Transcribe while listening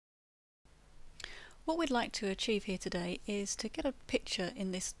What we'd like to achieve here today is to get a picture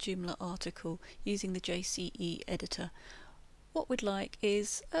in this Joomla article using the JCE editor. What we'd like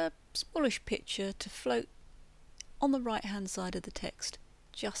is a smallish picture to float on the right hand side of the text,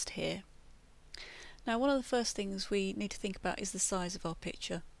 just here. Now, one of the first things we need to think about is the size of our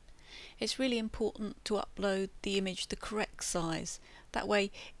picture. It's really important to upload the image the correct size. That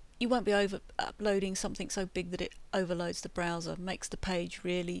way you won't be uploading something so big that it overloads the browser, makes the page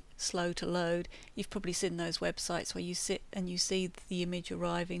really slow to load. You've probably seen those websites where you sit and you see the image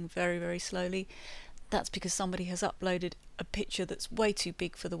arriving very, very slowly. That's because somebody has uploaded a picture that's way too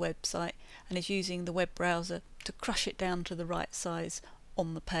big for the website and is using the web browser to crush it down to the right size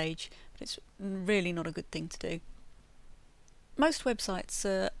on the page. But it's really not a good thing to do. Most websites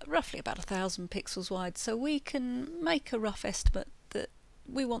are roughly about 1,000 pixels wide, so we can make a rough estimate that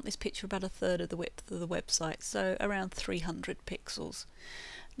we want this picture about a third of the width of the website, so around 300 pixels.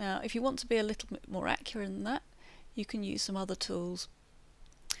 Now, if you want to be a little bit more accurate than that, you can use some other tools.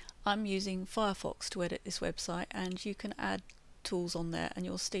 I'm using Firefox to edit this website, and you can add tools on there, and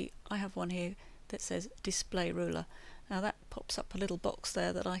you'll see I have one here that says Display Ruler. Now that pops up a little box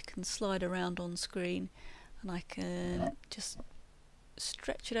there that I can slide around on screen, and I can just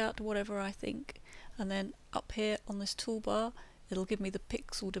stretch it out to whatever I think, and then up here on this toolbar it'll give me the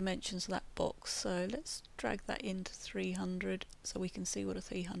pixel dimensions of that box. So let's drag that into 300 so we can see what a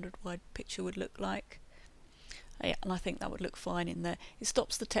 300 wide picture would look like. Yeah, and I think that would look fine in there. It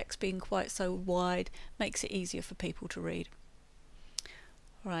stops the text being quite so wide, makes it easier for people to read.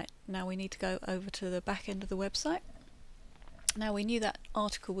 Right, now we need to go over to the back end of the website. Now, we knew that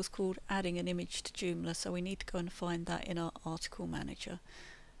article was called Adding an Image to Joomla, so we need to go and find that in our article manager.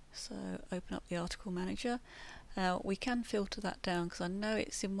 So open up the article manager. We can filter that down because I know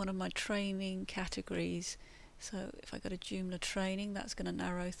it's in one of my training categories. So if I go to Joomla training, that's going to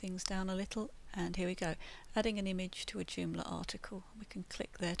narrow things down a little. And here we go, adding an image to a Joomla article. We can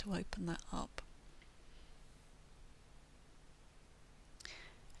click there to open that up.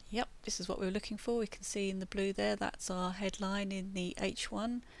 Yep, this is what we were looking for. We can see in the blue there, that's our headline in the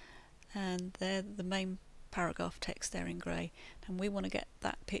H1, and there the main paragraph text there in grey. And we want to get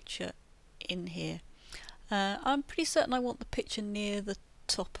that picture in here. I'm pretty certain I want the picture near the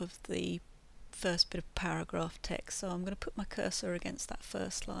top of the first bit of paragraph text, so I'm going to put my cursor against that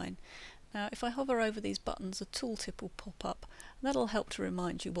first line. Now, if I hover over these buttons, a tooltip will pop up, and that'll help to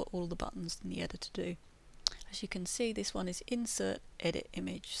remind you what all the buttons in the editor do. As you can see, this one is Insert Edit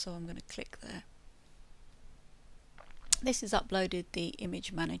Image, so I'm going to click there. This has uploaded the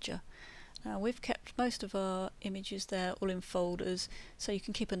image manager. Now, we've kept most of our images there all in folders, so you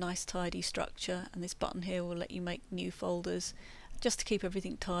can keep a nice tidy structure, and this button here will let you make new folders just to keep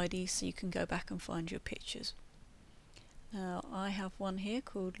everything tidy so you can go back and find your pictures. Now, I have one here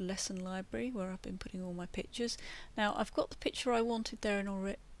called Lesson Library where I've been putting all my pictures. Now, I've got the picture I wanted there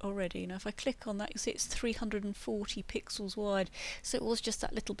already. Now, if I click on that, you'll see it's 340 pixels wide, so it was just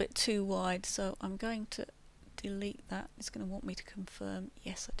that little bit too wide, so I'm going to delete that. It's going to want me to confirm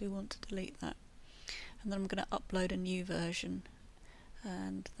yes, I do want to delete that, and then I'm going to upload a new version,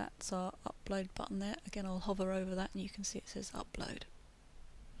 and that's our upload button there. Again, I'll hover over that and you can see it says upload.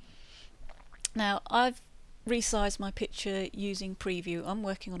 Now, I've resized my picture using Preview. I'm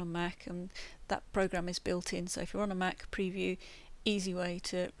working on a Mac and that program is built in, so if you're on a Mac, Preview, easy way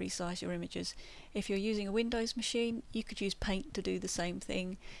to resize your images. If you're using a Windows machine, you could use Paint to do the same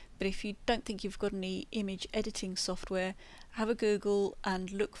thing, but if you don't think you've got any image editing software, have a Google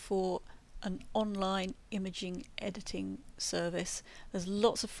and look for an online imaging editing service. There's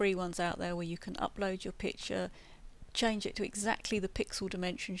lots of free ones out there where you can upload your picture, change it to exactly the pixel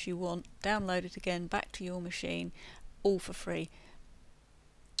dimensions you want, download it again back to your machine, all for free.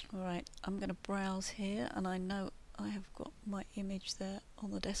 Alright, I'm going to browse here, and I know I have got my image there on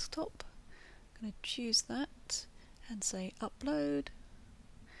the desktop. I'm going to choose that and say upload.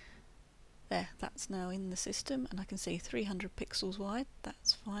 There, that's now in the system, and I can see 300 pixels wide.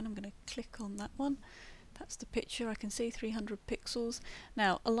 That's fine. I'm going to click on that one. That's the picture. I can see 300 pixels.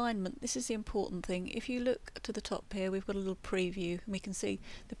 Now, alignment, this is the important thing. If you look to the top here, we've got a little preview, and we can see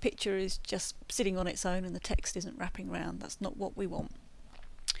the picture is just sitting on its own and the text isn't wrapping around. That's not what we want.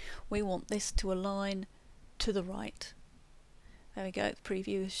 We want this to align to the right. There we go, the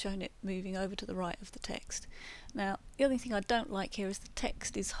preview has shown it moving over to the right of the text. Now, the only thing I don't like here is the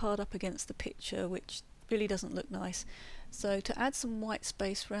text is hard up against the picture, which really doesn't look nice. So to add some white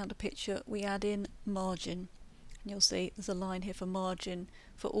space around a picture, we add in margin. And you'll see there's a line here for margin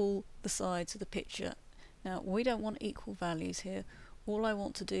for all the sides of the picture. Now, we don't want equal values here. all I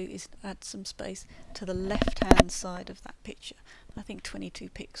want to do is add some space to the left hand side of that picture. I think 22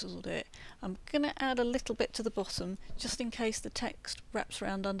 pixels will do it. I'm going to add a little bit to the bottom just in case the text wraps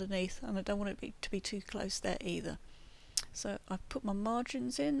around underneath, and I don't want it to be too close there either. So I've put my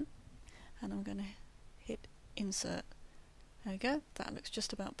margins in and I'm going to hit insert. There we go, that looks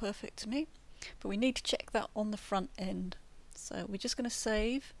just about perfect to me, but we need to check that on the front end. So we're just going to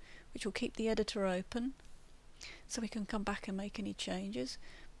save, which will keep the editor open so we can come back and make any changes.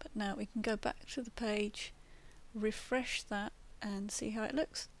 But now we can go back to the page, refresh that and see how it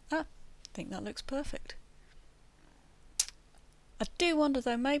looks. I think that looks perfect. I do wonder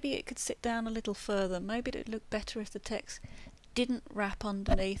though, maybe it could sit down a little further. Maybe it'd look better if the text didn't wrap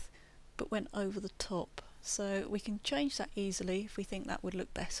underneath but went over the top. So we can change that easily if we think that would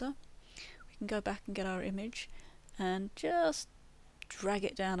look better. We can go back and get our image and just drag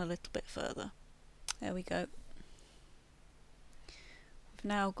it down a little bit further. There we go. We've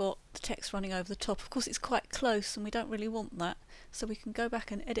now got the text running over the top. Of course it's quite close and we don't really want that, so we can go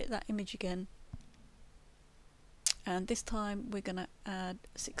back and edit that image again. And this time we're going to add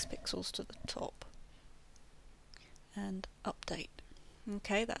 6 pixels to the top and update.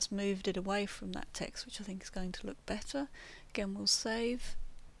 Okay, that's moved it away from that text, which I think is going to look better. Again, we'll save,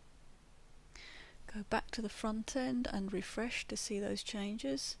 go back to the front end and refresh to see those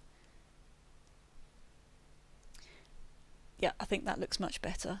changes. Yeah, I think that looks much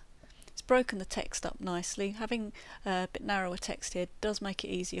better. It's broken the text up nicely. Having a bit narrower text here does make it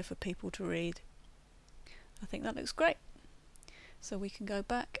easier for people to read. I think that looks great. So we can go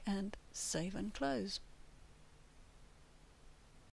back and save and close.